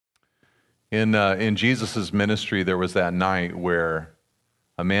In Jesus' ministry, there was that night where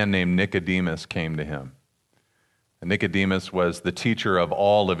a man named Nicodemus came to him. And Nicodemus was the teacher of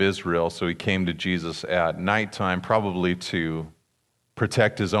all of Israel, so he came to Jesus at nighttime, probably to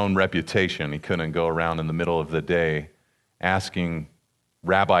protect his own reputation. He couldn't go around in the middle of the day asking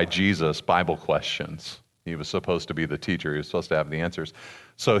Rabbi Jesus Bible questions. He was supposed to be the teacher. He was supposed to have the answers.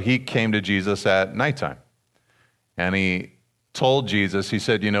 So he came to Jesus at nighttime. And he told Jesus, he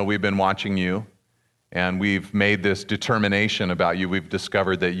said, we've been watching you, and we've made this determination about you. We've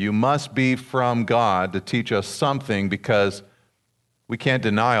discovered that you must be from God to teach us something, because we can't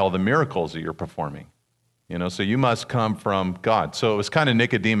deny all the miracles that you're performing. So you must come from God. So it was kind of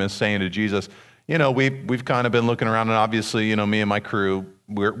Nicodemus saying to Jesus, we've kind of been looking around, and obviously, me and my crew,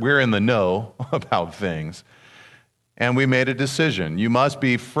 we're in the know about things. And we made a decision. You must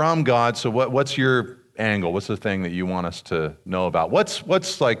be from God, so what's your angle? What's the thing that you want us to know about?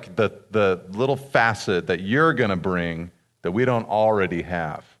 What's like the little facet that you're going to bring that we don't already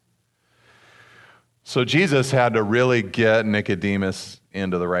have? So Jesus had to really get Nicodemus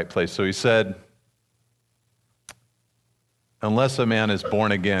into the right place. So he said, unless a man is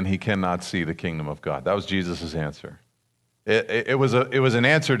born again, he cannot see the kingdom of God. That was Jesus' answer. It was an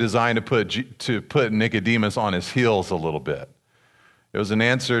answer designed to put Nicodemus on his heels a little bit. It was an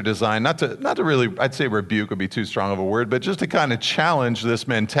answer designed not to really, I'd say rebuke would be too strong of a word, but just to kind of challenge this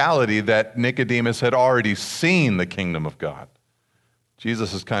mentality that Nicodemus had already seen the kingdom of God.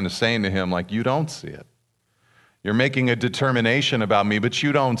 Jesus is kind of saying to him, like, you don't see it. You're making a determination about me, but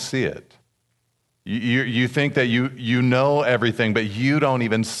you don't see it. You think that you know everything, but you don't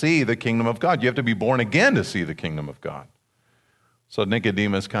even see the kingdom of God. You have to be born again to see the kingdom of God. So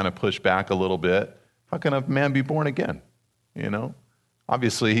Nicodemus kind of pushed back a little bit. How can a man be born again?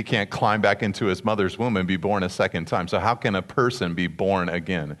 Obviously, he can't climb back into his mother's womb and be born a second time. So how can a person be born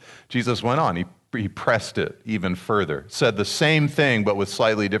again? Jesus went on. He pressed it even further. Said the same thing, but with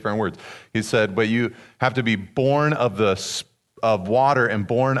slightly different words. He said, but you have to be born of water and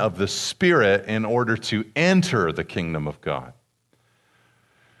born of the Spirit in order to enter the kingdom of God.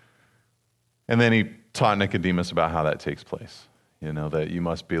 And then he taught Nicodemus about how that takes place. That you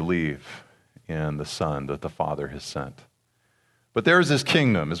must believe in the Son that the Father has sent. But there's this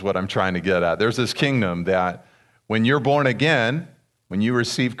kingdom, is what I'm trying to get at. There's this kingdom that when you're born again, when you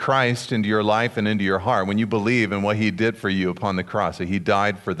receive Christ into your life and into your heart, when you believe in what he did for you upon the cross, that he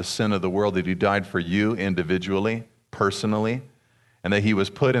died for the sin of the world, that he died for you individually, personally, and that he was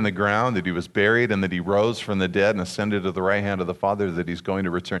put in the ground, that he was buried, and that he rose from the dead and ascended to the right hand of the Father, that he's going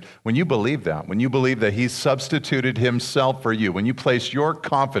to return. When you believe that, when you believe that he substituted himself for you, when you place your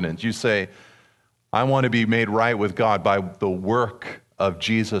confidence, you say, I want to be made right with God by the work of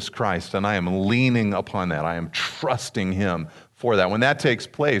Jesus Christ, and I am leaning upon that. I am trusting him for that. When that takes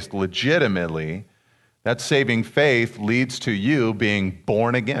place, legitimately, that saving faith leads to you being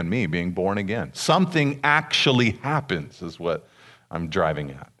born again, me being born again. Something actually happens is what I'm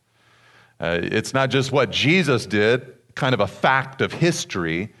driving at. It's not just what Jesus did, kind of a fact of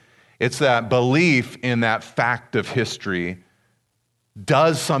history. It's that belief in that fact of history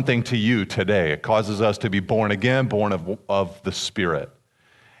does something to you today. It causes us to be born again, born of the Spirit.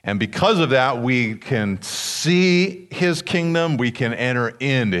 And because of that, we can see his kingdom, we can enter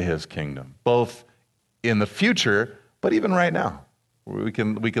into his kingdom, both in the future, but even right now. We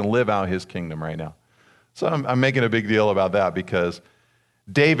can live out his kingdom right now. So I'm making a big deal about that because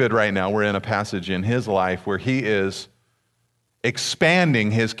David right now, we're in a passage in his life where he is expanding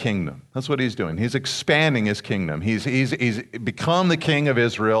his kingdom. That's what he's doing. He's expanding his kingdom. He's become the king of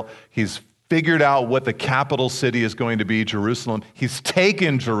Israel. He's figured out what the capital city is going to be, Jerusalem. He's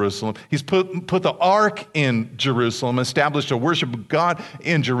taken Jerusalem. He's put the ark in Jerusalem, established a worship of God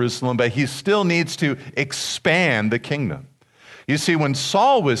in Jerusalem, but he still needs to expand the kingdom. You see, when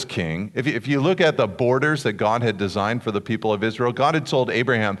Saul was king, if you look at the borders that God had designed for the people of Israel, God had told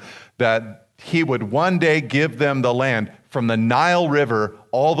Abraham that he would one day give them the land from the Nile River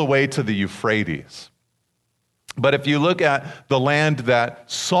all the way to the Euphrates. But if you look at the land that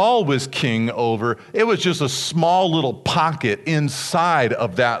Saul was king over, it was just a small little pocket inside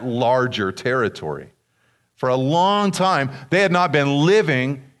of that larger territory. For a long time, they had not been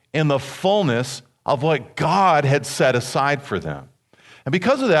living in the fullness of what God had set aside for them. And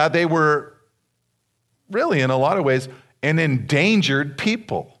because of that, they were really, in a lot of ways, an endangered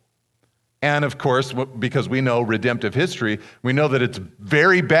people. And of course, because we know redemptive history, we know that it's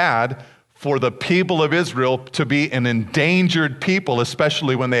very bad for the people of Israel to be an endangered people,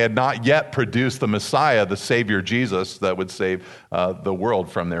 especially when they had not yet produced the Messiah, the Savior Jesus, that would save the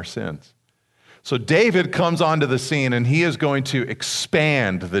world from their sins. So David comes onto the scene, and he is going to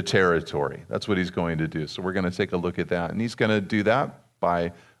expand the territory. That's what he's going to do. So we're going to take a look at that. And he's going to do that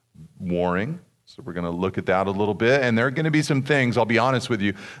by warring. So we're going to look at that a little bit. And there are going to be some things, I'll be honest with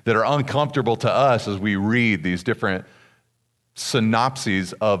you, that are uncomfortable to us as we read these different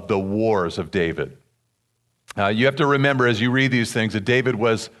synopses of the wars of David. You have to remember as you read these things that David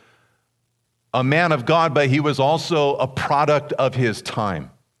was a man of God, but he was also a product of his time.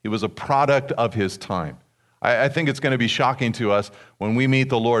 He was a product of his time. I think it's going to be shocking to us when we meet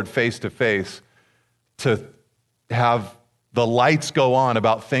the Lord face to face to have the lights go on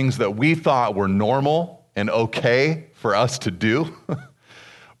about things that we thought were normal and okay for us to do.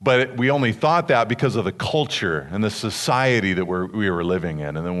 But we only thought that because of the culture and the society that we were living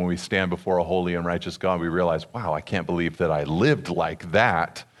in. And then when we stand before a holy and righteous God, we realize, wow, I can't believe that I lived like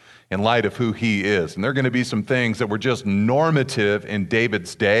that in light of who he is. And there are going to be some things that were just normative in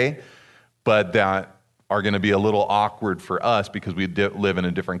David's day, but that are going to be a little awkward for us because we live in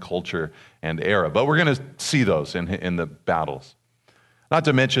a different culture and era. But we're going to see those in the battles. Not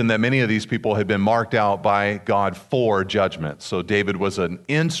to mention that many of these people had been marked out by God for judgment. So David was an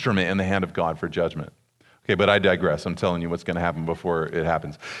instrument in the hand of God for judgment. Okay, but I digress. I'm telling you what's going to happen before it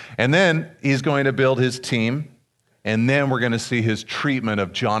happens. And then he's going to build his team. And then we're going to see his treatment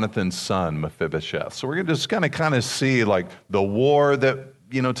of Jonathan's son, Mephibosheth. So we're going to just kind of see like the war that,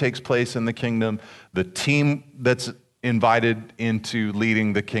 takes place in the kingdom, the team that's invited into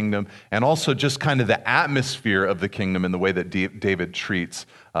leading the kingdom, and also just kind of the atmosphere of the kingdom and the way that David treats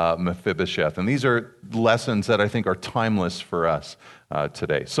Mephibosheth. And these are lessons that I think are timeless for us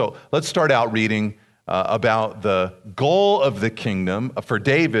today. So let's start out reading about the goal of the kingdom for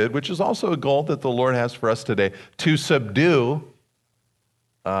David, which is also a goal that the Lord has for us today, to subdue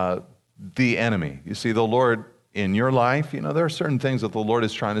the enemy. You see, the Lord in your life, there are certain things that the Lord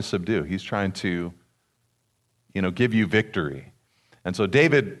is trying to subdue. He's trying to, give you victory. And so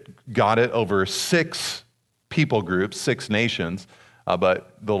David got it over 6 people groups, 6 nations,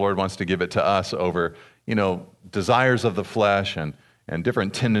 but the Lord wants to give it to us over, desires of the flesh and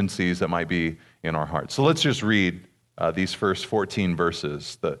different tendencies that might be in our hearts. So let's just read these first 14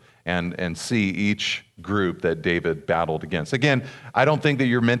 verses and see each group that David battled against. Again, I don't think that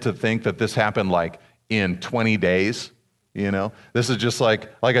you're meant to think that this happened like in 20 days. This is just like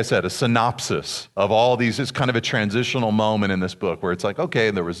I said, a synopsis of all these. It's kind of a transitional moment in this book where it's like,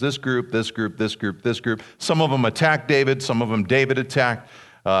 okay, there was this group, this group, this group, this group. Some of them attacked David, some of them David attacked,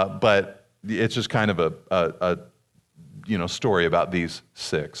 but it's just kind of a story about these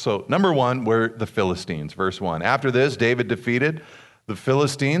 6. So number 1 were the Philistines, verse 1. After this, David defeated the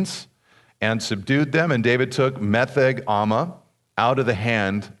Philistines and subdued them, and David took Metheg-Ammah out of the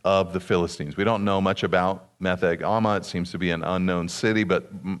hand of the Philistines. We don't know much about Metheg-Ammah. It seems to be an unknown city, but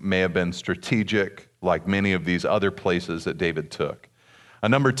may have been strategic, like many of these other places that David took.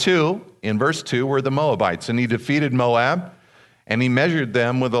 Number 2, in verse 2, were the Moabites, and he defeated Moab, and he measured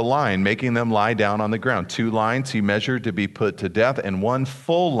them with a line, making them lie down on the ground. 2 lines he measured to be put to death, and 1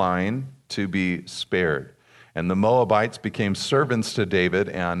 full line to be spared. And the Moabites became servants to David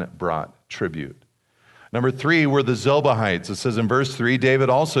and brought tribute. Number 3 were the Zobahites. It says in verse 3, David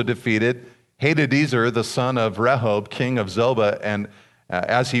also defeated Hadadezer, the son of Rehob, king of Zobah, and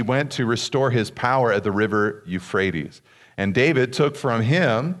as he went to restore his power at the river Euphrates. And David took from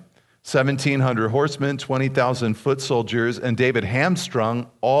him 1,700 horsemen, 20,000 foot soldiers, and David hamstrung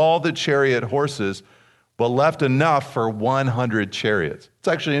all the chariot horses, but left enough for 100 chariots. It's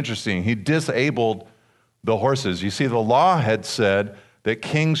actually interesting. He disabled the horses. You see, the law had said that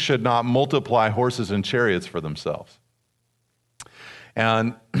kings should not multiply horses and chariots for themselves.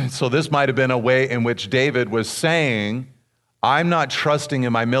 And so this might have been a way in which David was saying, I'm not trusting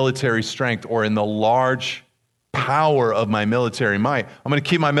in my military strength or in the large power of my military might. I'm going to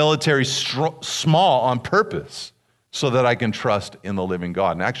keep my military small on purpose so that I can trust in the living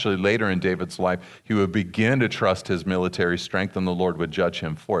God. And actually later in David's life, he would begin to trust his military strength and the Lord would judge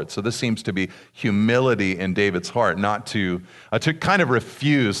him for it. So this seems to be humility in David's heart, not to kind of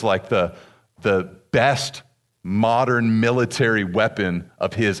refuse like the best modern military weapon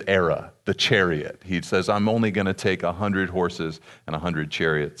of his era, the chariot. He says, I'm only going to take 100 horses and 100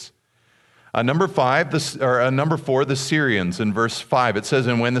 chariots. Number 4, the Syrians. In verse 5, it says,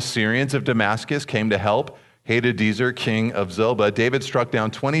 and when the Syrians of Damascus came to help Hadadezer, king of Zobah, David struck down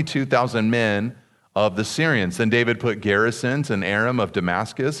 22,000 men of the Syrians. Then David put garrisons in Aram of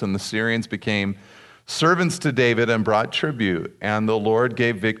Damascus, and the Syrians became servants to David and brought tribute. And the Lord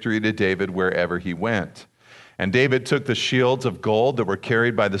gave victory to David wherever he went. And David took the shields of gold that were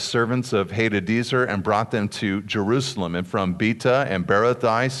carried by the servants of Hadadezer and brought them to Jerusalem. And from Beta and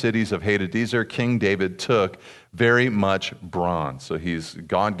Berothai, cities of Hadadezer, King David took very much bronze. So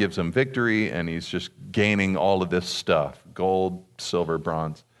God gives him victory, and he's just gaining all of this stuff, gold, silver,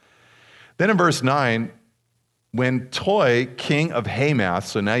 bronze. Then in verse 9, when Toi, king of Hamath,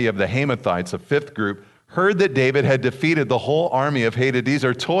 so now you have the Hamathites, a fifth group, heard that David had defeated the whole army of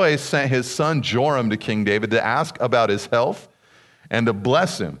Hadadezer, Toi sent his son Joram to King David to ask about his health and to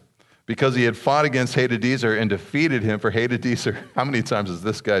bless him, because he had fought against Hadadezer and defeated him. For Hadadezer, how many times is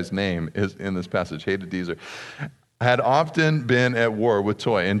this guy's name is in this passage? Hadadezer had often been at war with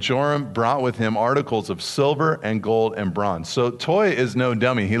Toi, and Joram brought with him articles of silver and gold and bronze. So Toi is no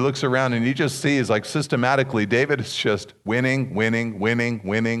dummy. He looks around and he just sees, like, systematically, David is just winning.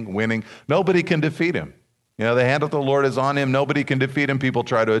 Nobody can defeat him. You know, the hand of the Lord is on him. Nobody can defeat him. People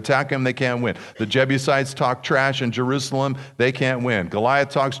try to attack him. They can't win. The Jebusites talk trash in Jerusalem. They can't win. Goliath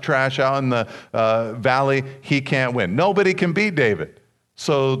talks trash out in the valley. He can't win. Nobody can beat David.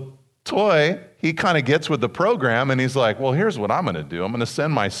 So Toi, he kind of gets with the program, and he's like, well, here's what I'm going to do. I'm going to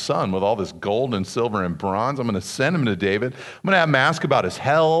send my son with all this gold and silver and bronze. I'm going to send him to David. I'm going to have him ask about his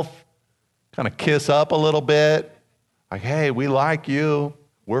health, kind of kiss up a little bit. Like, hey, we like you.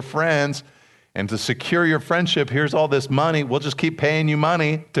 We're friends. And to secure your friendship, here's all this money. We'll just keep paying you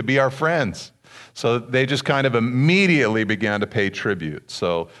money to be our friends. So they just kind of immediately began to pay tribute.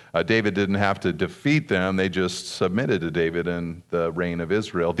 So David didn't have to defeat them. They just submitted to David in the reign of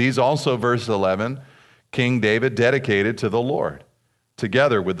Israel. These also, verse 11, King David dedicated to the Lord,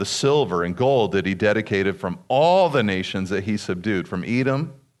 together with the silver and gold that he dedicated from all the nations that he subdued, from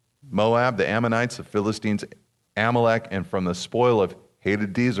Edom, Moab, the Ammonites, the Philistines, Amalek, and from the spoil of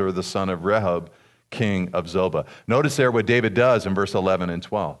Hadadezer, the son of Rehob, king of Zobah. Notice there what David does in verse 11 and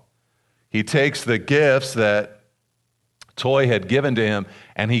 12. He takes the gifts that Toi had given to him,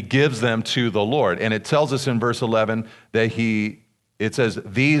 and he gives them to the Lord. And it tells us in verse 11 that it says,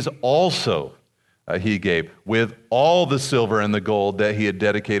 these also he gave, with all the silver and the gold that he had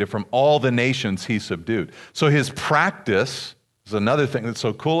dedicated from all the nations he subdued. So his practice is another thing that's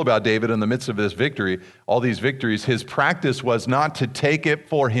so cool about David in the midst of this victory, all these victories. His practice was not to take it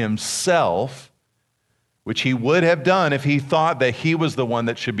for himself, which he would have done if he thought that he was the one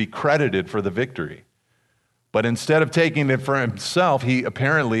that should be credited for the victory. But instead of taking it for himself, he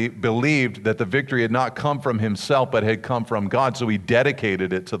apparently believed that the victory had not come from himself, but had come from God, so he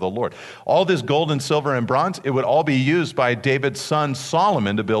dedicated it to the Lord. All this gold and silver and bronze, it would all be used by David's son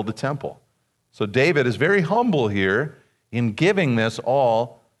Solomon to build the temple. So David is very humble here in giving this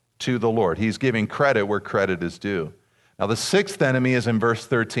all to the Lord. He's giving credit where credit is due. Now, the sixth enemy is in verse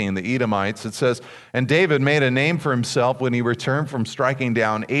 13, the Edomites. It says, and David made a name for himself when he returned from striking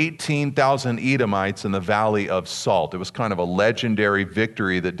down 18,000 Edomites in the Valley of Salt. It was kind of a legendary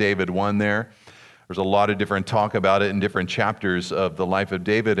victory that David won there. There's a lot of different talk about it in different chapters of the life of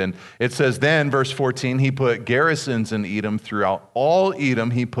David. And it says then, verse 14, he put garrisons in Edom. Throughout all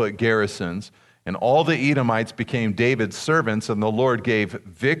Edom, he put garrisons. And all the Edomites became David's servants, and the Lord gave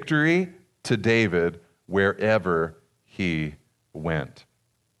victory to David wherever he went.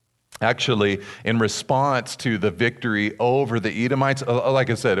 Actually, in response to the victory over the Edomites,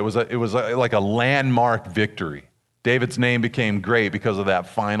 like I said, it was like a landmark victory. David's name became great because of that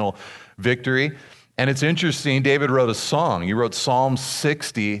final victory. And it's interesting, David wrote a song. He wrote Psalm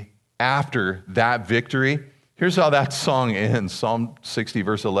 60 after that victory. Here's how that song ends, Psalm 60,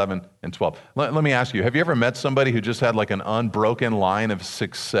 verse 11 and 12. Let me ask you, have you ever met somebody who just had like an unbroken line of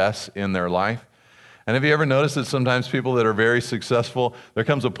success in their life? And have you ever noticed that sometimes people that are very successful, there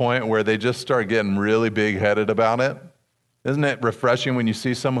comes a point where they just start getting really big-headed about it? Isn't it refreshing when you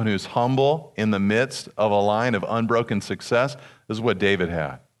see someone who's humble in the midst of a line of unbroken success? This is what David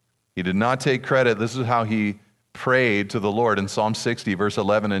had. He did not take credit. This is how he prayed to the Lord in Psalm 60, verse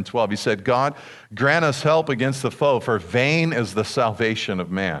 11 and 12. He said, God, grant us help against the foe, for vain is the salvation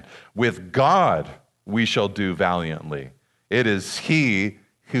of man. With God we shall do valiantly. It is he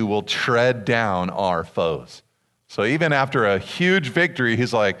who will tread down our foes. So even after a huge victory,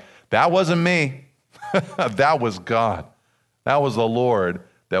 he's like, that wasn't me. That was God. That was the Lord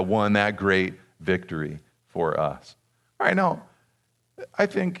that won that great victory for us. All right, now, I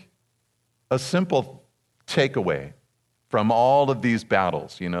think a simple takeaway from all of these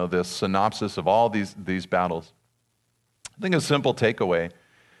battles, this synopsis of all these battles, I think a simple takeaway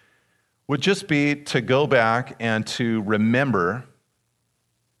would just be to go back and to remember,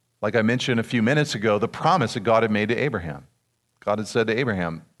 like I mentioned a few minutes ago, the promise that God had made to Abraham. God had said to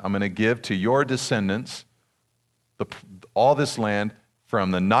Abraham, I'm going to give to your descendants all this land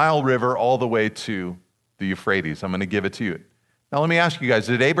from the Nile River all the way to the Euphrates. I'm going to give it to you. Now let me ask you guys,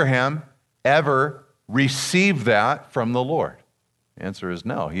 did Abraham ever receive that from the Lord? The answer is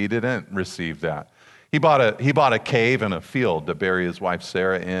no, he didn't receive that. He bought a cave and a field to bury his wife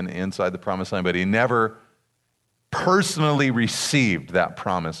Sarah inside the promised land, but he never personally received that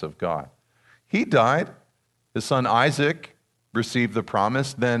promise of God. He died. His son Isaac received the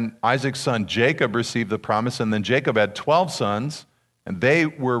promise. Then Isaac's son Jacob received the promise. And then Jacob had 12 sons, and they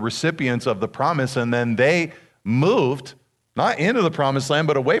were recipients of the promise. And then they moved, not into the promised land,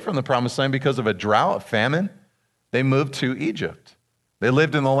 but away from the promised land because of a drought, famine. They moved to Egypt. They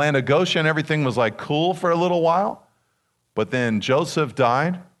lived in the land of Goshen. Everything was like cool for a little while. But then Joseph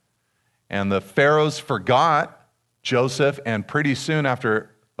died, and the pharaohs forgot Joseph. And pretty soon,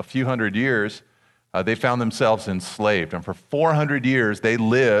 after a few hundred years, they found themselves enslaved. And for 400 years, they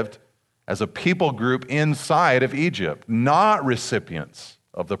lived as a people group inside of Egypt, not recipients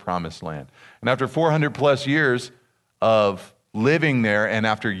of the promised land. And after 400 plus years of living there, and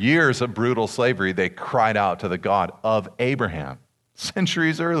after years of brutal slavery, they cried out to the God of Abraham.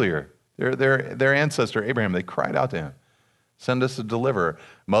 Centuries earlier, their ancestor Abraham, they cried out to him, send us a deliverer.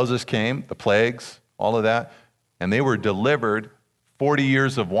 Moses came, the plagues, all of that, and they were delivered 40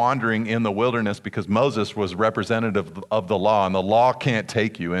 years of wandering in the wilderness because Moses was representative of the law, and the law can't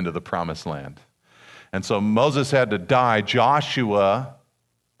take you into the promised land. And so Moses had to die. Joshua,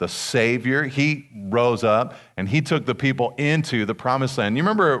 the Savior, he rose up and he took the people into the promised land. You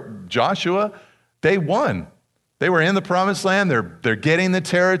remember Joshua? They won. They were in the promised land. They're getting the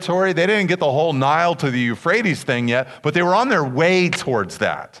territory. They didn't get the whole Nile to the Euphrates thing yet, but they were on their way towards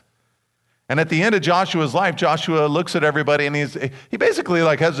that. And at the end of Joshua's life, Joshua looks at everybody and he basically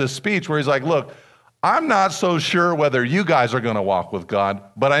like has this speech where he's like, look, I'm not so sure whether you guys are going to walk with God,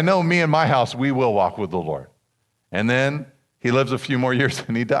 but I know me and my house, we will walk with the Lord. And then he lives a few more years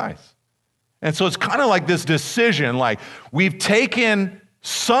and he dies. And so it's kind of like this decision, like we've taken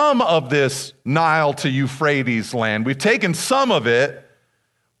some of this Nile to Euphrates land. We've taken some of it,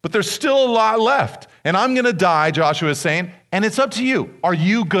 but there's still a lot left. And I'm going to die, Joshua is saying, and it's up to you. Are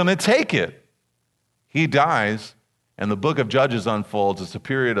you going to take it? He dies, and the book of Judges unfolds. It's a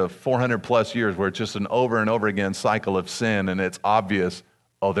period of 400 plus years where it's just an over and over again cycle of sin, and it's obvious,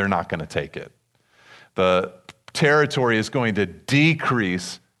 oh, they're not going to take it. The territory is going to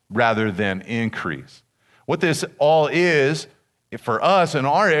decrease rather than increase. What this all is, for us in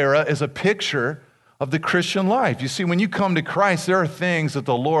our era, is a picture of the Christian life. You see, when you come to Christ, there are things that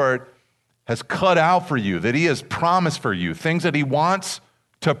the Lord has cut out for you, that he has promised for you, things that he wants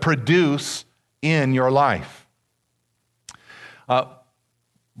to produce in your life.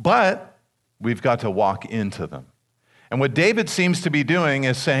 But we've got to walk into them. And what David seems to be doing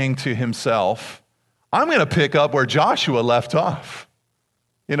is saying to himself, I'm going to pick up where Joshua left off.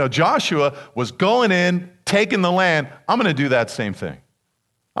 You know, Joshua was going in, taking the land. I'm going to do that same thing.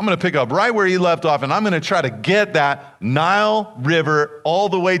 I'm going to pick up right where he left off, and I'm going to try to get that Nile River all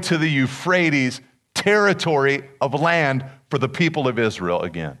the way to the Euphrates territory of land for the people of Israel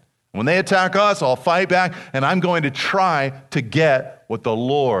again. When they attack us, I'll fight back, and I'm going to try to get what the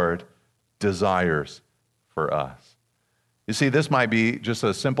Lord desires for us. You see, this might be just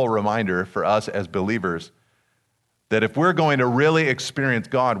a simple reminder for us as believers that if we're going to really experience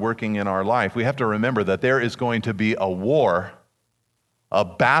God working in our life, we have to remember that there is going to be a war, a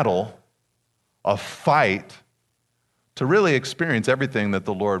battle, a fight to really experience everything that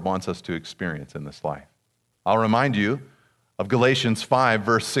the Lord wants us to experience in this life. I'll remind you of Galatians 5,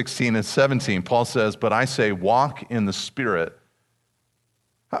 verse 16 and 17. Paul says, but I say, walk in the Spirit.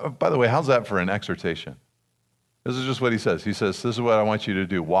 By the way, how's that for an exhortation? This is just what he says. He says, this is what I want you to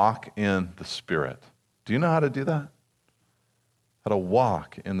do. Walk in the Spirit. Do you know how to do that? How to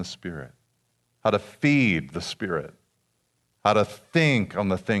walk in the Spirit. How to feed the Spirit. How to think on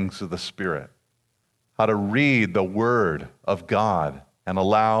the things of the Spirit. How to read the Word of God and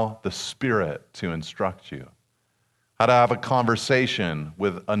allow the Spirit to instruct you. How to have a conversation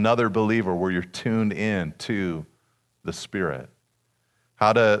with another believer where you're tuned in to the Spirit.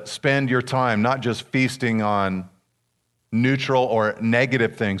 How to spend your time not just feasting on neutral or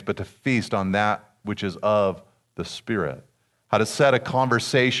negative things, but to feast on that which is of the Spirit. How to set a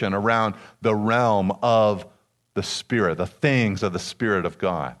conversation around the realm of the Spirit, the things of the Spirit of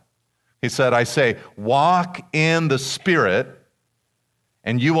God. He said, I say, walk in the Spirit,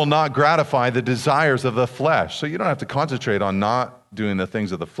 and you will not gratify the desires of the flesh. So you don't have to concentrate on not doing the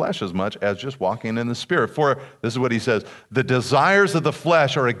things of the flesh as much as just walking in the Spirit. For, this is what he says, the desires of the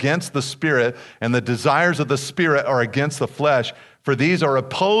flesh are against the Spirit, and the desires of the Spirit are against the flesh, For these are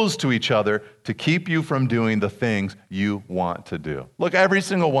opposed to each other to keep you from doing the things you want to do. Look, every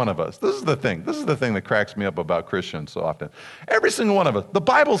single one of us, this is the thing that cracks me up about Christians so often. Every single one of us, the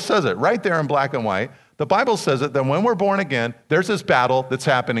Bible says it right there in black and white. The Bible says it that when we're born again, there's this battle that's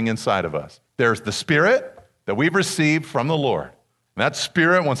happening inside of us. There's the Spirit that we've received from the Lord. And that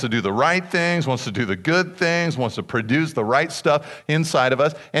Spirit wants to do the right things, wants to do the good things, wants to produce the right stuff inside of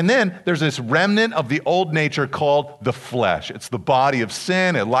us. And then there's this remnant of the old nature called the flesh. It's the body of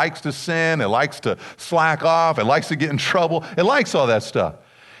sin. It likes to sin. It likes to slack off. It likes to get in trouble. It likes all that stuff.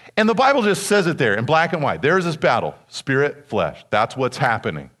 And the Bible just says it there in black and white. There's this battle, spirit, flesh. That's what's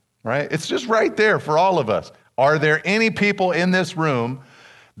happening, right? It's just right there for all of us. Are there any people in this room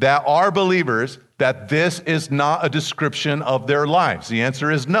that are believers that this is not a description of their lives? The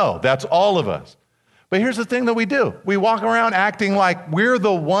answer is no. That's all of us. But here's the thing that we do. We walk around acting like we're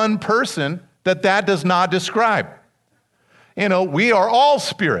the one person that does not describe. You know, we are all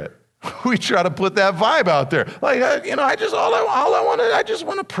spirit. We try to put that vibe out there. Like, I just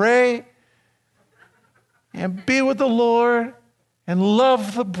want to pray and be with the Lord and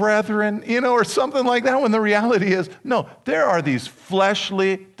love the brethren, or something like that, when the reality is, no, there are these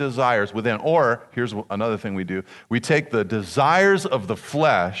fleshly desires within. Or, here's another thing we do. We take the desires of the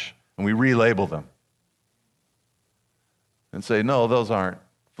flesh and we relabel them and say, no, those aren't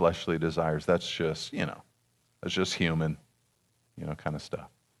fleshly desires. That's just, that's just human, kind of stuff.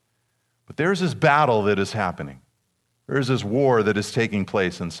 But there's this battle that is happening. There's this war that is taking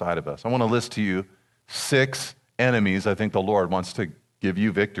place inside of us. I want to list to you 6 enemies I think the Lord wants to give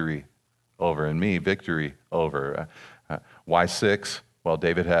you victory over, and me victory over. Why 6? Well,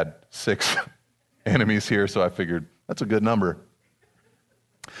 David had 6 enemies here, so I figured that's a good number.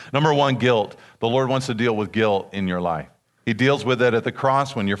 Number 1, guilt. The Lord wants to deal with guilt in your life. He deals with it at the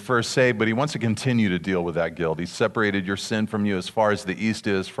cross when you're first saved, but he wants to continue to deal with that guilt. He separated your sin from you as far as the east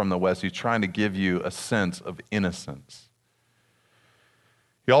is from the west. He's trying to give you a sense of innocence.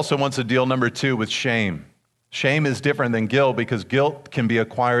 He also wants to deal, number 2, with shame. Shame is different than guilt because guilt can be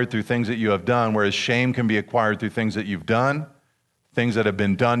acquired through things that you have done, whereas shame can be acquired through things that you've done, things that have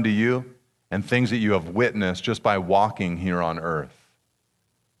been done to you, and things that you have witnessed just by walking here on earth.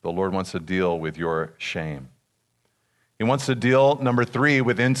 The Lord wants to deal with your shame. He wants to deal, number 3,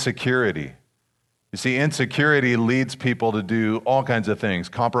 with insecurity. You see, insecurity leads people to do all kinds of things,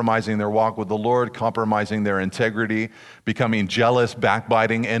 compromising their walk with the Lord, compromising their integrity, becoming jealous,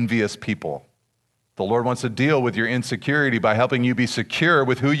 backbiting, envious people. The Lord wants to deal with your insecurity by helping you be secure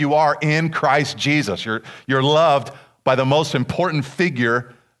with who you are in Christ Jesus. You're loved by the most important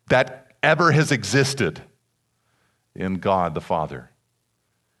figure that ever has existed in God the Father.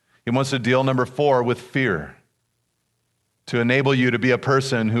 He wants to deal, number 4, with fear, to enable you to be a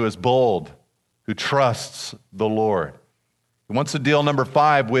person who is bold, who trusts the Lord. He wants to deal, number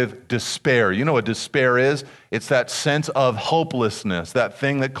 5, with despair. You know what despair is? It's that sense of hopelessness, that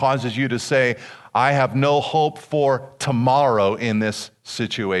thing that causes you to say, I have no hope for tomorrow in this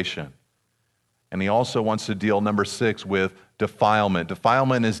situation. And he also wants to deal, number 6, with defilement.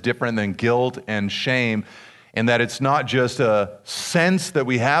 Defilement is different than guilt and shame in that it's not just a sense that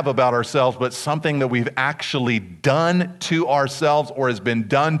we have about ourselves, but something that we've actually done to ourselves or has been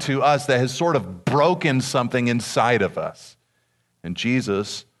done to us that has sort of broken something inside of us. And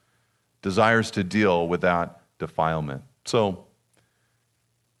Jesus desires to deal with that defilement. So,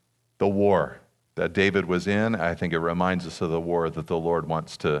 the war that David was in, I think it reminds us of the war that the Lord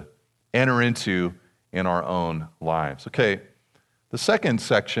wants to enter into in our own lives. Okay, the second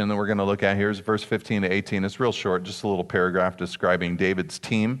section that we're going to look at here is verse 15 to 18. It's real short, just a little paragraph describing David's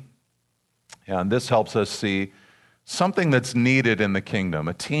team. And this helps us see something that's needed in the kingdom.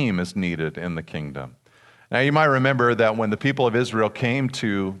 A team is needed in the kingdom. Now, you might remember that when the people of Israel came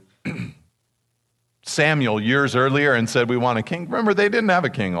to Samuel years earlier and said, we want a king, remember, they didn't have a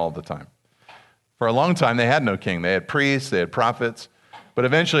king all the time. For a long time, they had no king. They had priests, they had prophets. But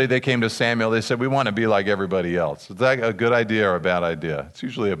eventually, they came to Samuel. They said, we want to be like everybody else. Is that a good idea or a bad idea? It's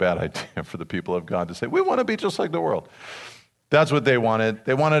usually a bad idea for the people of God to say, we want to be just like the world. That's what they wanted.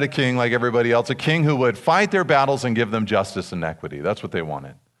 They wanted a king like everybody else, a king who would fight their battles and give them justice and equity. That's what they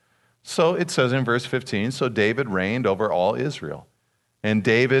wanted. So it says in verse 15, so David reigned over all Israel. And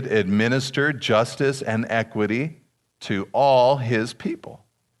David administered justice and equity to all his people.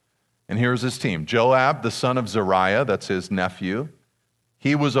 And here's his team. Joab, the son of Zeruiah, that's his nephew,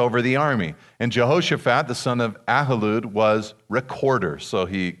 he was over the army. And Jehoshaphat, the son of Ahilud, was recorder. So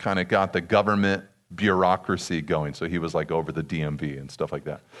he kind of got the government bureaucracy going. So he was like over the DMV and stuff like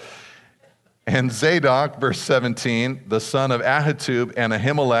that. And Zadok, verse 17, the son of Ahitub, and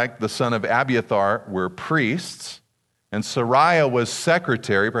Ahimelech, the son of Abiathar, were priests. And Sariah was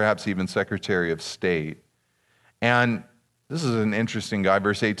secretary, perhaps even secretary of state. And this is an interesting guy,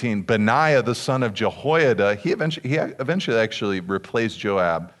 verse 18. Benaiah, the son of Jehoiada, he eventually actually replaced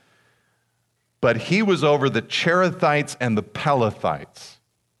Joab, but he was over the Cherethites and the Pelethites.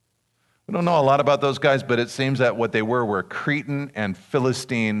 We don't know a lot about those guys, but it seems that what they were Cretan and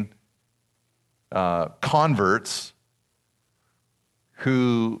Philistine converts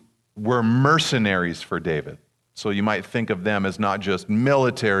who were mercenaries for David. So you might think of them as not just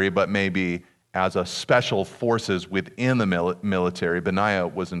military, but maybe as a special forces within the military. Benaiah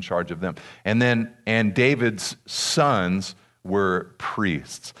was in charge of them. And David's sons were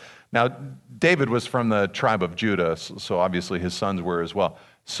priests. Now, David was from the tribe of Judah, so obviously his sons were as well.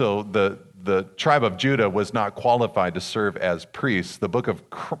 So the tribe of Judah was not qualified to serve as priests. The book of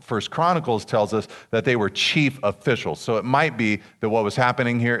First Chronicles tells us that they were chief officials. So it might be that what was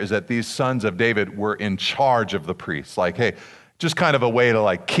happening here is that these sons of David were in charge of the priests. Like, hey, just kind of a way to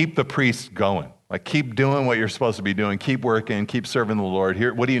like keep the priests going. Like, keep doing what you're supposed to be doing. Keep working. Keep serving the Lord.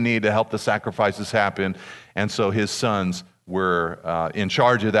 Here, what do you need to help the sacrifices happen? And so his sons were in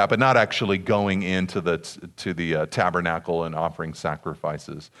charge of that, but not actually going into the tabernacle and offering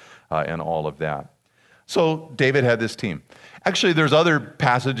sacrifices and all of that. So David had this team. Actually, there's other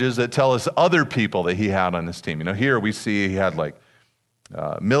passages that tell us other people that he had on his team. You know, here we see he had like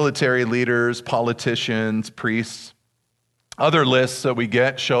military leaders, politicians, priests. Other lists that we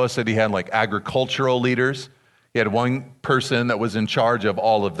get show us that he had like agricultural leaders. He had one person that was in charge of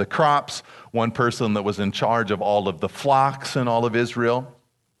all of the crops, one person that was in charge of all of the flocks in all of Israel,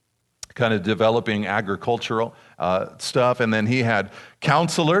 kind of developing agricultural stuff. And then he had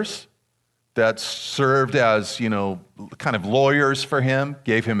counselors that served as, you know, kind of lawyers for him,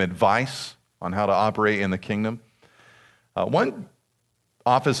 gave him advice on how to operate in the kingdom. One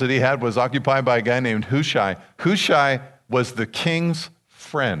office that he had was occupied by a guy named Hushai. Hushai was the king's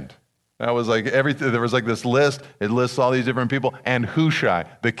friend. That was like everything. There was like this list. It lists all these different people, and Hushai,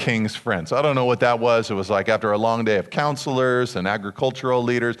 the king's friend. So I don't know what that was. It was like after a long day of counselors and agricultural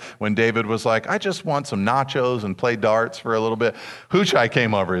leaders, when David was like, I just want some nachos and play darts for a little bit. Hushai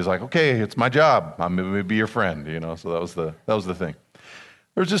came over. He's like, okay, it's my job. I'm going to be your friend. You know. So that was the thing.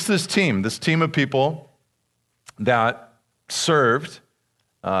 There was just this team of people that served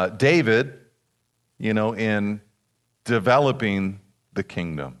David, you know, in developing the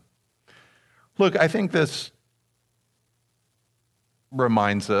kingdom. Look, I think this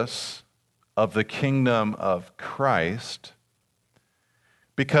reminds us of the kingdom of Christ,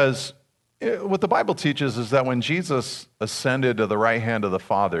 because what the Bible teaches is that when Jesus ascended to the right hand of the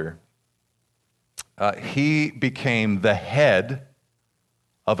Father, he became the head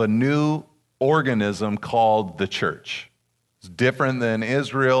of a new organism called the church. It's different than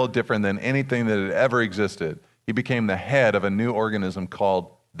Israel, different than anything that had ever existed. He became the head of a new organism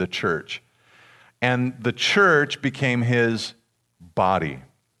called the church. And the church became his body.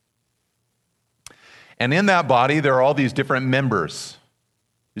 And in that body, there are all these different members,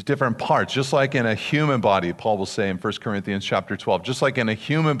 these different parts. Just like in a human body, Paul will say in 1 Corinthians chapter 12, just like in a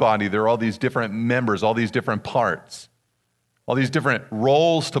human body, there are all these different members, all these different parts, all these different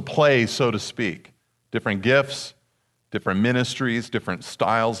roles to play, so to speak. Different gifts, different ministries, different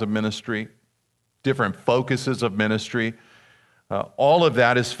styles of ministry, different focuses of ministry. All of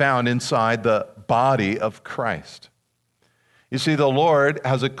that is found inside the body of Christ. You see, the Lord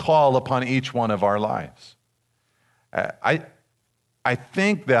has a call upon each one of our lives. I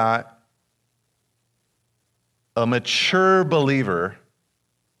think that a mature believer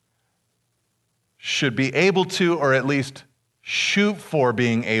should be able to, or at least shoot for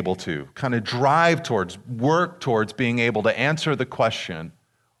being able to, kind of drive towards, work towards being able to answer the question,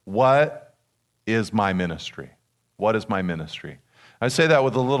 what is my ministry? What is my ministry? I say that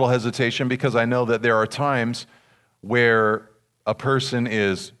with a little hesitation because I know that there are times where a person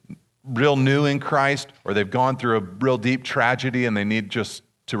is real new in Christ, or they've gone through a real deep tragedy and they need just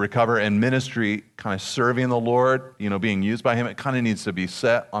to recover, and ministry, kind of serving the Lord, you know, being used by him, it kind of needs to be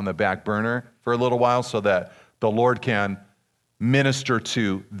set on the back burner for a little while so that the Lord can minister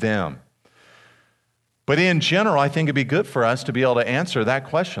to them. But in general, I think it'd be good for us to be able to answer that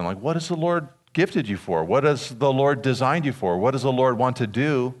question, like, what has the Lord gifted you for? What has the Lord designed you for? What does the Lord want to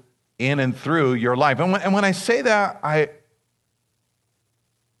do in and through your life? And when I say that, I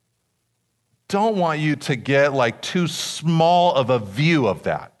don't want you to get like too small of a view of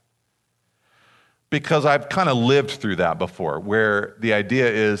that, because I've kind of lived through that before, where the idea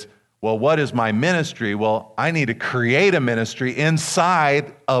is, well, what is my ministry? Well, I need to create a ministry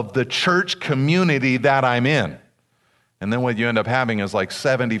inside of the church community that I'm in. And then what you end up having is like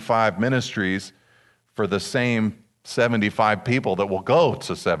 75 ministries for the same 75 people that will go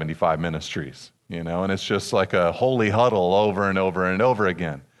to 75 ministries, and it's just like a holy huddle over and over and over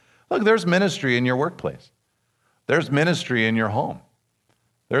again. Look, there's ministry in your workplace. There's ministry in your home.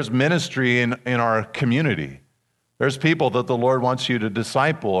 There's ministry in our community. There's people that the Lord wants you to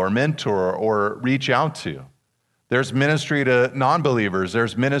disciple or mentor or reach out to. There's ministry to non-believers.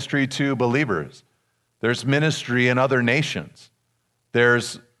 There's ministry to believers. There's ministry in other nations.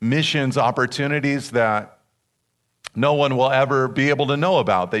 There's missions opportunities that no one will ever be able to know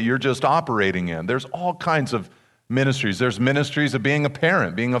about, that you're just operating in. There's all kinds of ministries. There's ministries of being a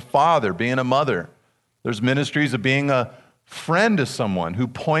parent, being a father, being a mother. There's ministries of being a friend to someone who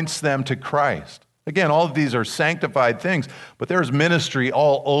points them to Christ. Again, all of these are sanctified things, but there's ministry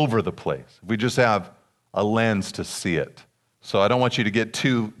all over the place. We just have a lens to see it. So I don't want you to get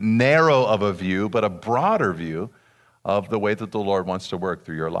too narrow of a view, but a broader view of the way that the Lord wants to work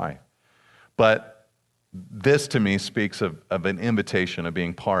through your life. But this, to me, speaks of an invitation of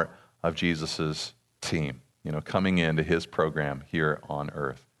being part of Jesus's team, coming into his program here on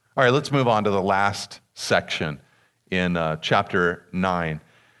earth. All right, let's move on to the last section in chapter 9.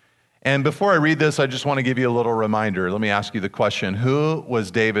 And before I read this, I just want to give you a little reminder. Let me ask you the question, who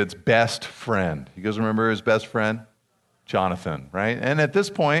was David's best friend? You guys remember his best friend? Jonathan, right? And at this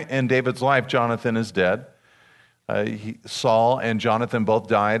point in David's life, Jonathan is dead. Saul and Jonathan both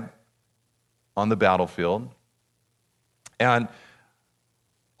died on the battlefield. And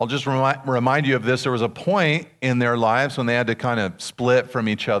I'll just remind you of this. There was a point in their lives when they had to kind of split from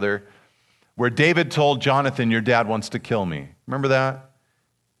each other where David told Jonathan, your dad wants to kill me. Remember that?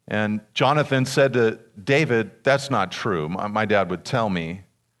 And Jonathan said to David, that's not true. My dad would tell me.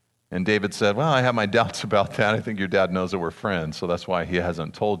 And David said, well, I have my doubts about that. I think your dad knows that we're friends, so that's why he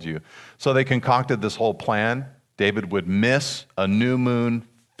hasn't told you. So they concocted this whole plan. David would miss a new moon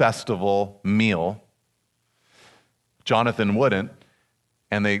festival meal. Jonathan wouldn't,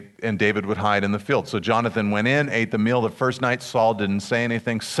 and David would hide in the field. So Jonathan went in, ate the meal. The first night, Saul didn't say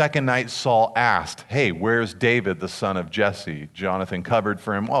anything. Second night, Saul asked, hey, where's David, the son of Jesse? Jonathan covered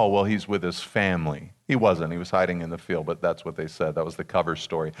for him. Oh, well, he's with his family. He wasn't. He was hiding in the field, but that's what they said. That was the cover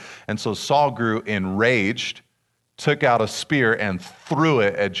story. And so Saul grew enraged, took out a spear, and threw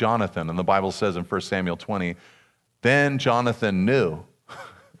it at Jonathan. And the Bible says in 1 Samuel 20, then Jonathan knew.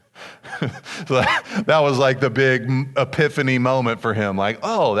 So that was like the big epiphany moment for him. Like,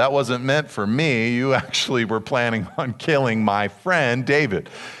 oh, that wasn't meant for me. You actually were planning on killing my friend David.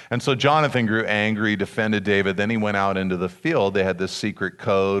 And so Jonathan grew angry, defended David. Then he went out into the field. They had this secret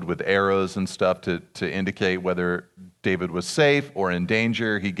code with arrows and stuff to indicate whether David was safe or in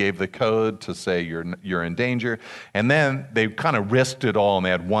danger. He gave the code to say you're in danger. And then they kind of risked it all, and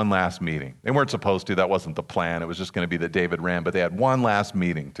they had one last meeting. They weren't supposed to. That wasn't the plan. It was just going to be that David ran. But they had one last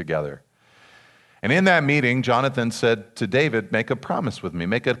meeting together. And in that meeting, Jonathan said to David, make a promise with me.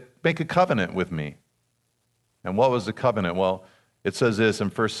 Make a covenant with me. And what was the covenant? Well, it says this in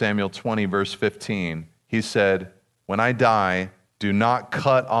 1 Samuel 20, verse 15. He said, when I die, do not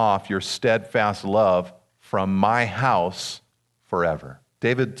cut off your steadfast love from my house forever.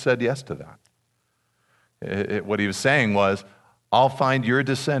 David said yes to that. What he was saying was, I'll find your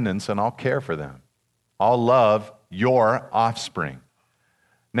descendants and I'll care for them. I'll love your offspring.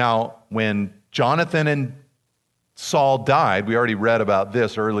 Now, when Jonathan and Saul died, we already read about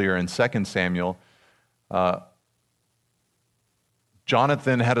this earlier in 2 Samuel,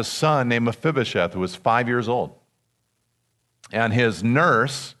 Jonathan had a son named Mephibosheth who was 5 years old. And his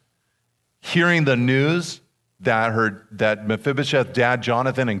nurse, hearing the news that Mephibosheth's dad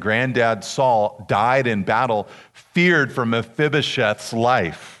Jonathan and granddad Saul died in battle, feared for Mephibosheth's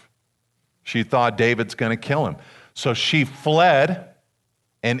life. She thought David's going to kill him. So she fled,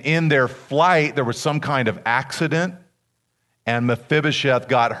 and in their flight, there was some kind of accident, and Mephibosheth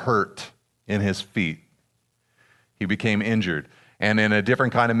got hurt in his feet. He became injured. And in a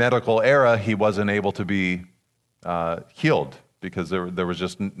different kind of medical era, he wasn't able to be healed because there was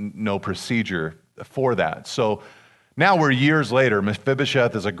just no procedure for that. So now we're years later.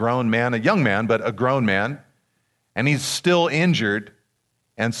 Mephibosheth is a grown man, a young man, but a grown man, and he's still injured.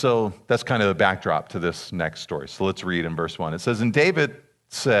 And so that's kind of the backdrop to this next story. So let's read in verse 1. It says, and David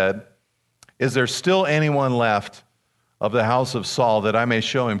said, is there still anyone left of the house of Saul that I may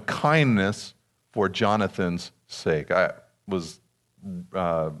show him kindness for Jonathan's sake? I was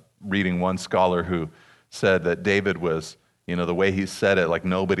reading one scholar who said that David was, the way he said it, like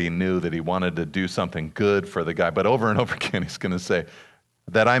nobody knew that he wanted to do something good for the guy. But over and over again, he's going to say,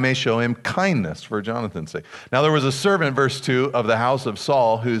 that I may show him kindness for Jonathan's sake. Now there was a servant, verse 2, of the house of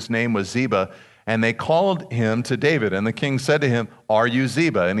Saul, whose name was Ziba, And they called him to David, and the king said to him, "Are you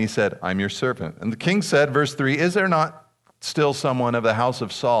Ziba?" And he said, "I'm your servant." And the king said, verse 3, "Is there not still someone of the house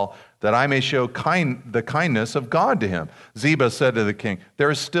of Saul, that I may show the kindness of God to him?" Ziba said to the king,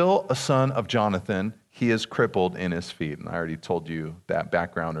 "There is still a son of Jonathan. He is crippled in his feet." And I already told you that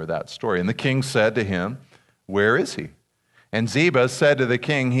background or that story. And the king said to him, "Where is he?" And Ziba said to the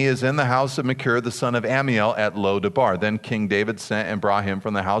king, "He is in the house of Machir, the son of Ammiel, at Lo-debar." Then King David sent and brought him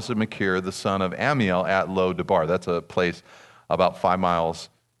from the house of Machir, the son of Ammiel, at Lo-debar. That's a place about 5 miles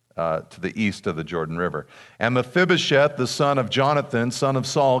to the east of the Jordan River. And Mephibosheth, the son of Jonathan, son of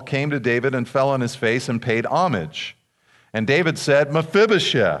Saul, came to David and fell on his face and paid homage. And David said,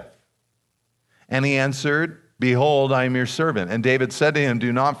 "Mephibosheth." And he answered, "Behold, I am your servant." And David said to him,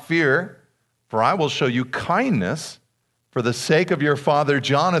 "Do not fear, for I will show you kindness for the sake of your father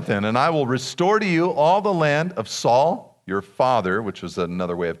Jonathan, and I will restore to you all the land of Saul, your father," which was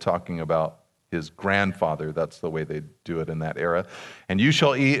another way of talking about his grandfather. That's the way they do it in that era. "And you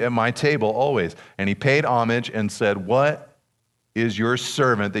shall eat at my table always." And he paid homage and said, "What is your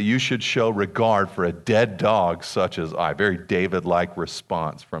servant that you should show regard for a dead dog such as I?" Very David-like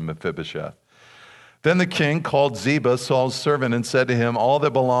response from Mephibosheth. Then the king called Ziba, Saul's servant, and said to him, "All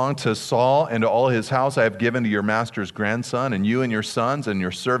that belonged to Saul and to all his house I have given to your master's grandson, and you and your sons and your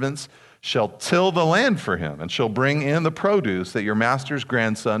servants shall till the land for him, and shall bring in the produce, that your master's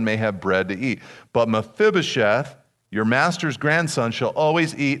grandson may have bread to eat. But Mephibosheth, your master's grandson, shall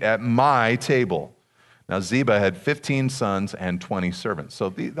always eat at my table." Now Ziba had 15 sons and 20 servants.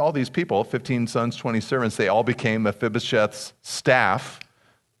 So all these people, 15 sons, 20 servants, they all became Mephibosheth's staff,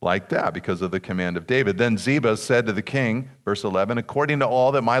 like that, because of the command of David. Then Ziba said to the king, verse 11, "According to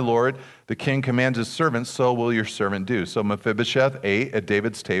all that my lord the king commands his servants, so will your servant do." So Mephibosheth ate at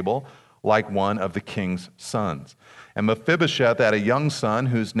David's table like one of the king's sons. And Mephibosheth had a young son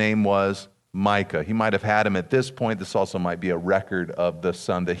whose name was Micah. He might have had him at this point. This also might be a record of the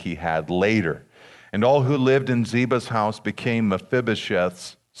son that he had later. And all who lived in Ziba's house became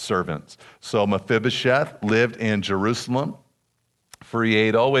Mephibosheth's servants. So Mephibosheth lived in Jerusalem, for he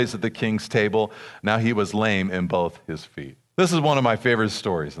ate always at the king's table. Now he was lame in both his feet. This is one of my favorite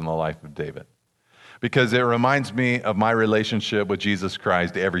stories in the life of David, because it reminds me of my relationship with Jesus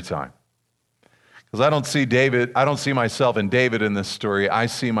Christ every time. Because I don't see myself in David in this story. I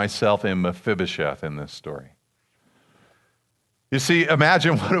see myself in Mephibosheth in this story. You see,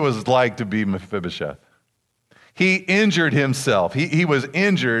 imagine what it was like to be Mephibosheth. He injured himself. He was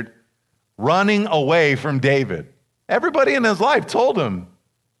injured running away from David. Everybody in his life told him,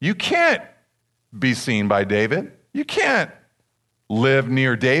 "You can't be seen by David. You can't live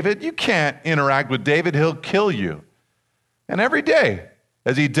near David. You can't interact with David. He'll kill you." And every day,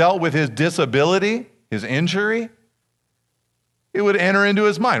 as he dealt with his disability, his injury, it would enter into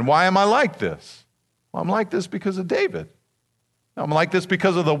his mind, "Why am I like this?" Well, I'm like this because of David. I'm like this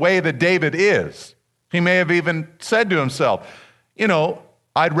because of the way that David is. He may have even said to himself,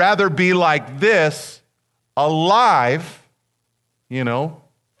 "I'd rather be like this alive,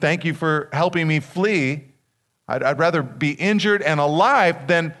 thank you for helping me flee. I'd rather be injured and alive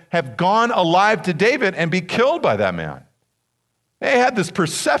than have gone alive to David and be killed by that man." They had this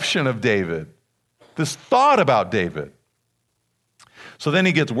perception of David, this thought about David. So then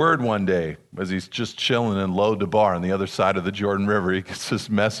he gets word one day, as he's just chilling in Lo-debar on the other side of the Jordan River, he gets this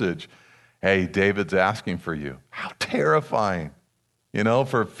message, "Hey, David's asking for you." How terrifying.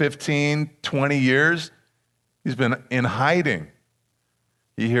 For 15, 20 years, he's been in hiding.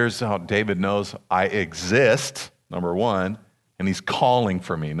 He hears how David knows I exist, number one, and he's calling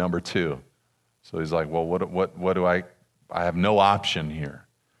for me, number two. So he's like, well, what do I have no option here.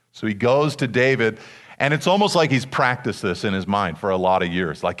 So he goes to David, and it's almost like he's practiced this in his mind for a lot of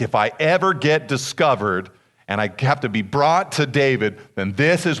years. Like, if I ever get discovered and I have to be brought to David, then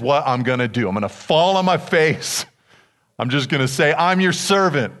this is what I'm going to do. I'm going to fall on my face. I'm just going to say, "I'm your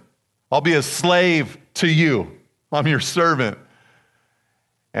servant. I'll be a slave to you. I'm your servant."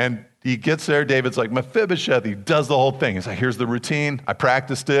 And he gets there. David's like, "Mephibosheth." He does the whole thing. He's like, "Here's the routine. I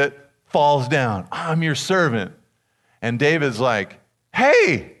practiced it." Falls down. "I'm your servant." And David's like,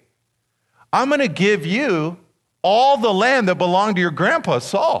 "Hey, I'm going to give you all the land that belonged to your grandpa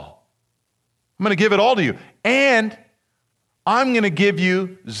Saul. I'm going to give it all to you. And I'm going to give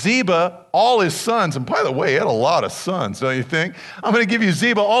you Ziba, all his sons." And by the way, he had a lot of sons, don't you think? "I'm going to give you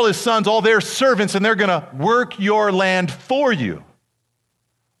Ziba, all his sons, all their servants, and they're going to work your land for you.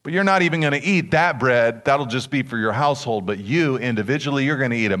 But you're not even going to eat that bread. That'll just be for your household. But you, individually, you're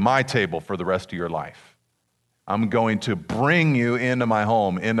going to eat at my table for the rest of your life. I'm going to bring you into my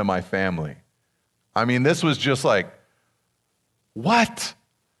home, into my family." I mean, this was just like, what?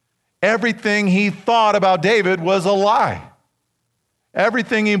 everything he thought about David was a lie.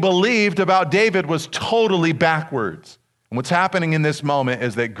 Everything he believed about David was totally backwards. And what's happening in this moment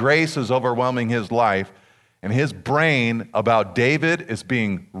is that grace is overwhelming his life, and his brain about David is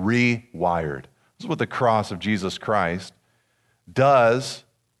being rewired. This is what the cross of Jesus Christ is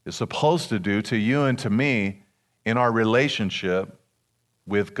supposed to do to you and to me in our relationship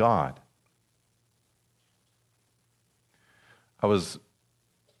with God. I was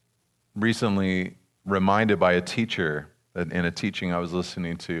recently reminded by a teacher in a teaching I was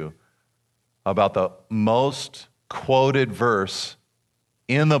listening to about the most quoted verse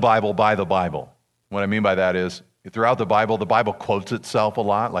in the Bible by the Bible. What I mean by that is, throughout the Bible quotes itself a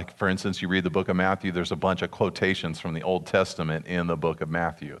lot. Like, for instance, you read the book of Matthew, there's a bunch of quotations from the Old Testament in the book of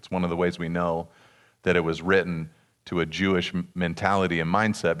Matthew. It's one of the ways we know that it was written to a Jewish mentality and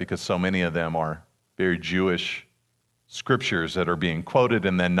mindset, because so many of them are very Jewish scriptures that are being quoted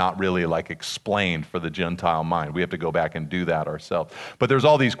and then not really like explained for the Gentile mind. We have to go back and do that ourselves. But there's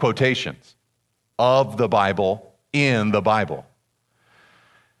all these quotations of the Bible in the Bible.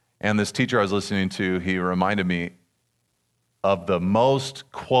 And this teacher I was listening to, he reminded me of the most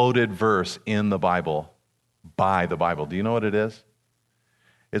quoted verse in the Bible by the Bible. Do you know what it is?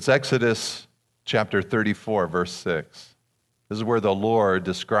 It's Exodus chapter 34, verse 6. This is where the Lord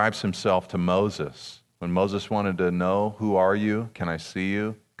describes himself to Moses. When Moses wanted to know, who are you? Can I see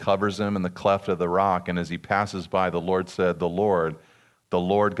you? Covers him in the cleft of the rock. And as he passes by, the Lord said, the Lord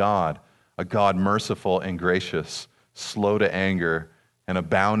God, a God merciful and gracious, slow to anger, and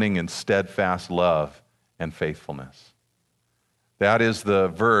abounding in steadfast love and faithfulness. That is the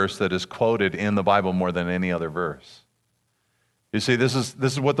verse that is quoted in the Bible more than any other verse. You see, this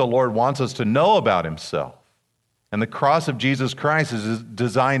is what the Lord wants us to know about himself. And the cross of Jesus Christ is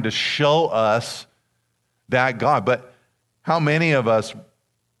designed to show us that God. But how many of us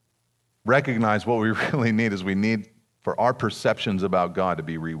recognize what we really need is we need for our perceptions about God to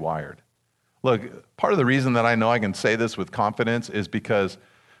be rewired? Look, part of the reason that I know I can say this with confidence is because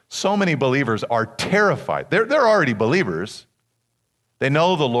so many believers are terrified. They're already believers. They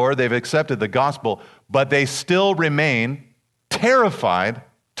know the Lord, they've accepted the gospel, but they still remain terrified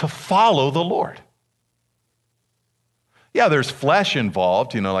to follow the Lord. Yeah, there's flesh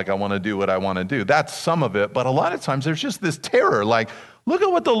involved, like I want to do what I want to do. That's some of it, but a lot of times there's just this terror, like, look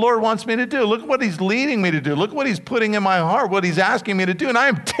at what the Lord wants me to do. Look at what he's leading me to do. Look what he's putting in my heart, what he's asking me to do, and I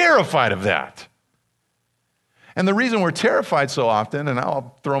am terrified of that. And the reason we're terrified so often, and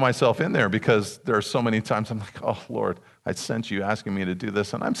I'll throw myself in there because there are so many times I'm like, oh, Lord, I sense you asking me to do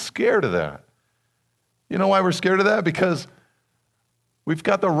this, and I'm scared of that. You know why we're scared of that? Because we've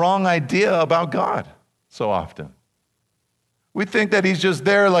got the wrong idea about God so often. We think that he's just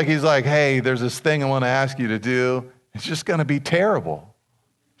there, like he's like, hey, there's this thing I want to ask you to do. It's just going to be terrible.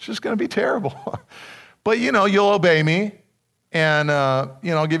 It's just going to be terrible. But, you'll obey me, and,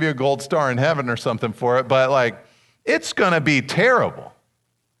 I'll give you a gold star in heaven or something for it. But, it's going to be terrible,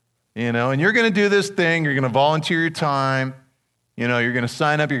 and you're going to do this thing. You're going to volunteer your time. You're going to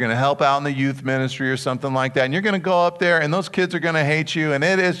sign up. You're going to help out in the youth ministry or something like that. And you're going to go up there, and those kids are going to hate you, and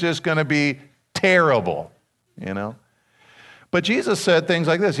it is just going to be terrible, But Jesus said things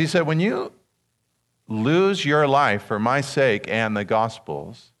like this. He said, when you lose your life for my sake and the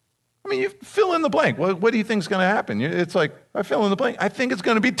gospel's, you fill in the blank. What do you think is going to happen? It's like, I fill in the blank. I think it's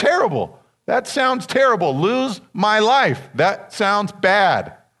going to be terrible. That sounds terrible. Lose my life. That sounds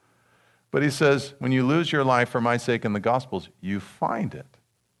bad. But he says, when you lose your life for my sake and the gospel's, you find it.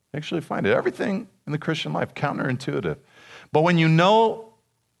 Actually find it. Everything in the Christian life, counterintuitive. But when you know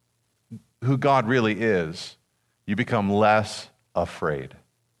who God really is, you become less afraid.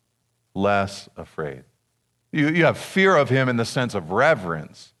 Less afraid. You have fear of him in the sense of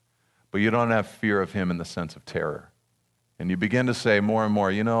reverence, but you don't have fear of him in the sense of terror. And you begin to say more and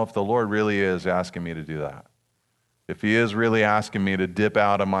more, if the Lord really is asking me to do that, if he is really asking me to dip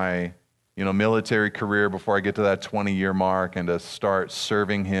out of my, military career before I get to that 20-year mark and to start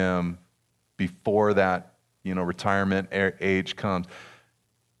serving him before that, retirement age comes,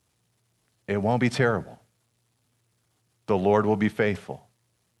 it won't be terrible. The Lord will be faithful.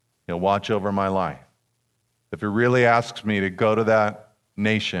 He'll watch over my life. If he really asks me to go to that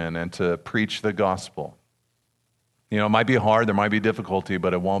nation and to preach the gospel, it might be hard, there might be difficulty,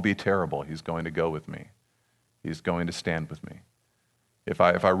 but it won't be terrible. He's going to go with me. He's going to stand with me. If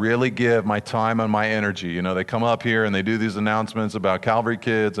I really give my time and my energy, they come up here and they do these announcements about Calvary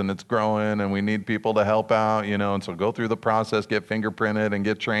Kids and it's growing and we need people to help out, and so go through the process, get fingerprinted and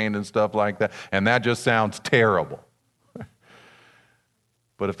get trained and stuff like that. And that just sounds terrible.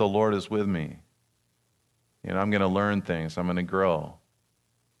 But if the Lord is with me, I'm going to learn things. I'm going to grow.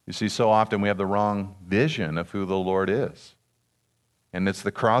 You see, so often we have the wrong vision of who the Lord is. And it's the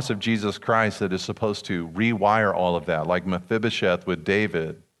cross of Jesus Christ that is supposed to rewire all of that. Like Mephibosheth with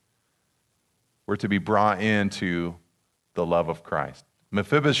David, we're to be brought into the love of Christ.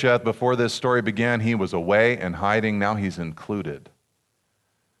 Mephibosheth, before this story began, he was away and hiding. Now he's included.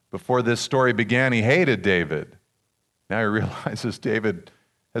 Before this story began, he hated David. Now he realizes David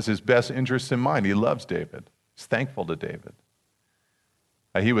has his best interests in mind. He loves David. He's thankful to David.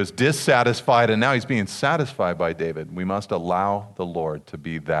 He was dissatisfied, and now he's being satisfied by David. We must allow the Lord to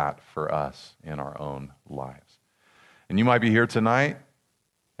be that for us in our own lives. And you might be here tonight,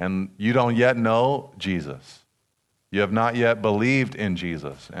 and you don't yet know Jesus. You have not yet believed in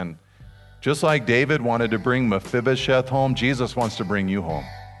Jesus. And just like David wanted to bring Mephibosheth home, Jesus wants to bring you home.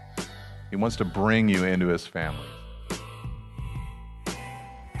 He wants to bring you into his family.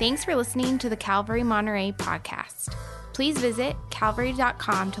 Thanks for listening to the Calvary Monterey podcast. Please visit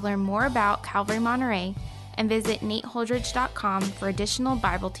calvary.com to learn more about Calvary Monterey and visit nateholdridge.com for additional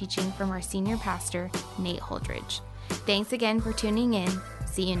Bible teaching from our senior pastor, Nate Holdridge. Thanks again for tuning in.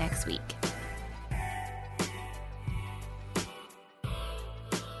 See you next week.